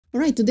All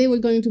right, today we're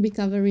going to be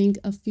covering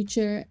a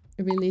feature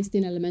released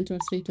in Elementor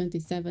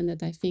 3.27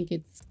 that I think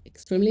it's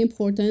extremely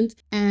important,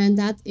 and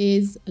that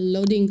is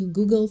loading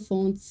Google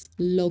fonts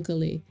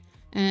locally.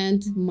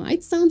 And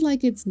might sound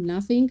like it's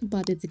nothing,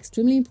 but it's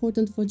extremely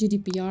important for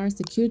GDPR,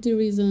 security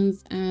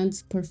reasons,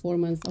 and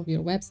performance of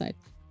your website.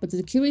 But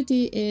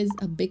security is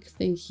a big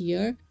thing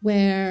here,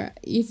 where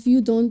if you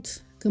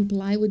don't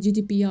comply with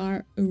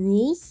GDPR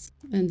rules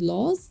and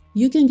laws,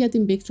 you can get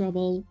in big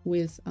trouble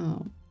with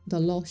the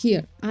law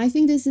here. I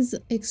think this is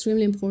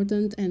extremely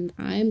important and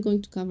I'm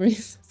going to cover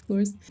it, of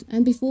course.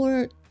 And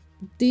before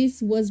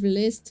this was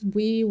released,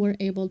 we were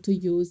able to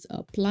use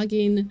a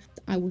plugin.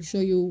 I will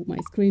show you my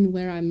screen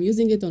where I'm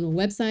using it on a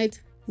website,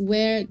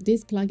 where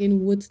this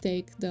plugin would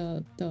take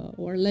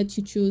or let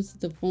you choose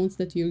the fonts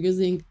that you're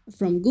using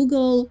from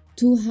Google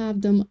to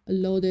have them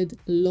loaded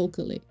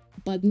locally.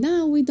 But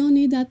now we don't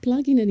need that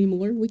plugin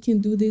anymore. We can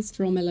do this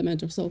from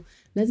Elementor. So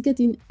let's get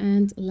in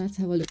and let's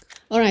have a look.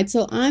 All right,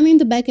 so I'm in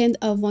the backend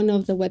of one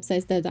of the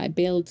websites that I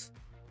built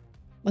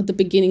at the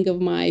beginning of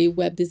my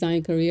web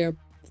design career,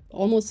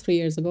 almost 3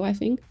 years ago, I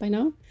think, by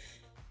now.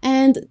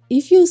 And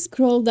if you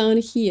scroll down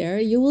here,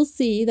 you will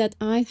see that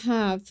I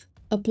have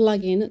a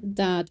plugin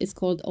that is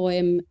called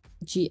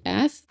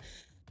OMGF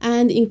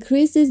and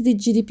increases the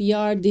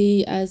GDPR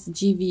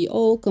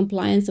DSGVO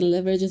compliance and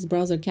leverages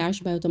browser cache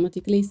by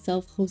automatically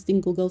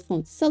self-hosting Google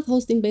fonts.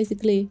 Self-hosting,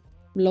 basically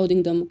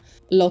loading them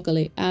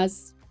locally,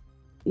 as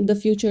the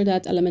feature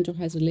that Elementor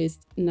has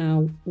released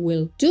now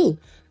will do.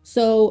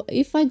 So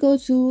if I go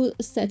to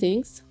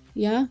settings,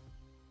 and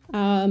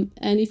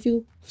if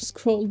you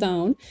scroll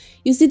down,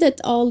 you see that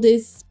all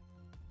these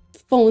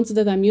fonts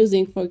that I'm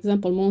using, for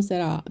example,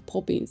 Montserrat,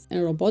 Poppins,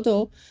 and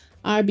Roboto,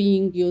 are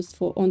being used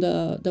on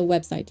the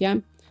website,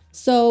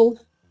 So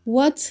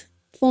what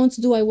fonts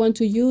do I want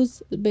to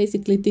use?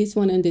 Basically this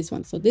one and this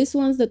one. So these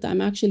ones that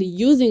I'm actually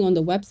using on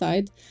the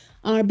website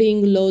are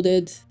being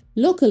loaded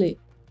locally.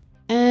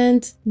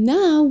 And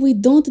now we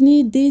don't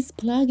need this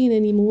plugin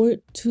anymore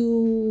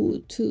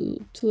to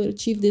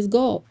achieve this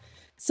goal.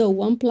 So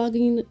one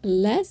plugin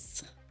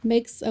less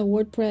makes a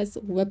WordPress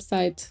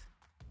website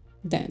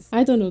dance.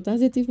 I don't know,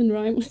 does it even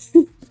rhyme?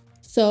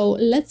 So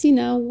let's see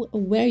now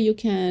where you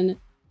can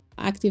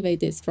activate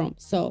this from.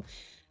 So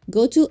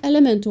go to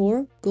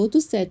Elementor, go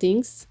to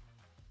settings,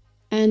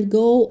 and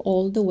go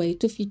all the way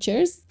to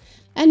features.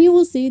 And you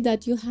will see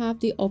that you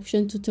have the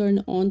option to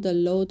turn on the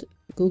load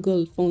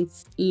Google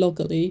fonts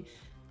locally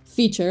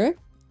feature.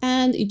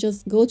 And you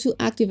just go to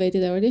activate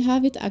it. I already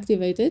have it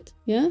activated,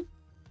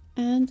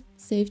 and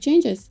save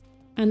changes.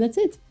 And that's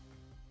it.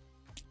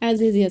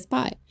 As easy as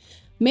pie.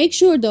 Make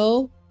sure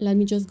though, let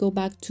me just go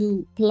back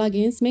to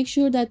plugins. Make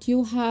sure that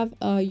you have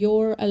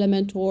your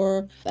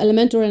Elementor and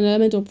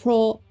Elementor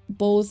Pro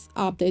both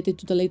updated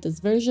to the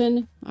latest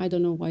version. I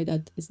don't know why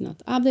that is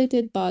not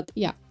updated, but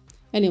yeah,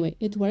 anyway,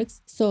 it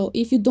works. So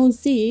if you don't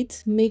see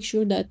it, make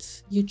sure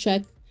that you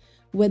check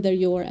whether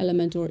your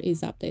Elementor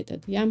is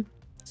updated.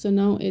 So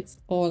now it's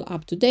all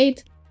up to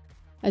date.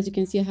 As you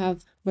can see, I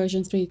have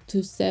version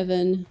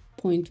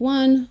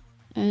 3.27.1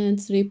 and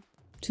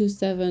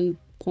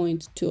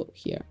 3.27.2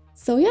 here.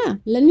 So yeah,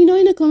 let me know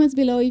in the comments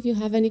below if you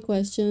have any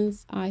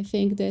questions. I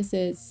think this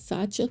is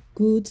such a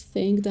good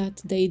thing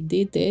that they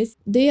did this.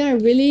 They are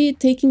really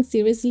taking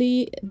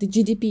seriously the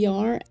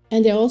GDPR,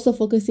 and they're also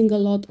focusing a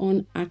lot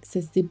on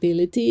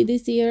accessibility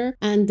this year.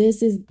 And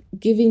this is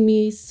giving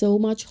me so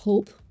much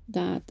hope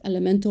that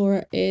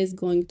Elementor is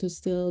going to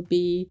still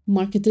be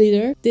market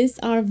leader. These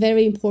are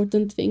very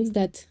important things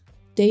that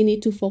they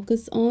need to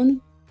focus on.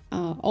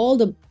 All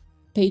the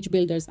page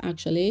builders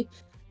actually.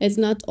 It's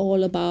not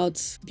all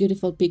about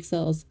beautiful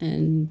pixels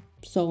and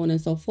so on and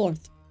so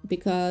forth,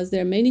 because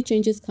there are many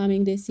changes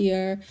coming this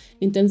year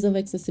in terms of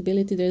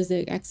accessibility. There's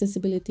the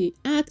Accessibility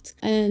Act,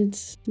 and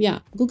yeah,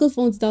 Google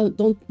fonts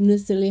don't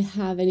necessarily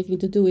have anything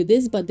to do with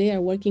this, but they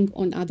are working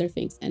on other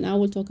things, and I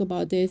will talk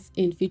about this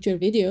in future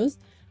videos.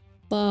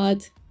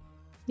 But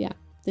yeah,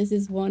 this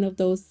is one of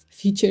those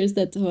features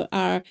that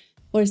are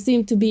or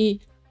seem to be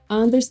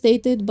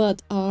understated,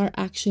 but are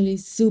actually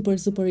super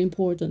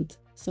important.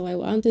 So I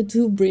wanted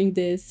to bring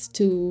this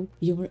to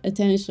your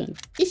attention.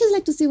 If you'd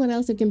like to see what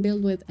else you can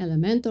build with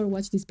Elementor,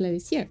 watch this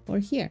playlist here or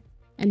here.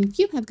 And if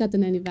you have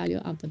gotten any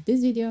value out of this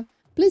video,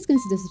 please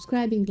consider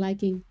subscribing,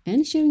 liking,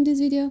 and sharing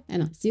this video,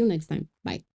 and I'll see you next time. Bye.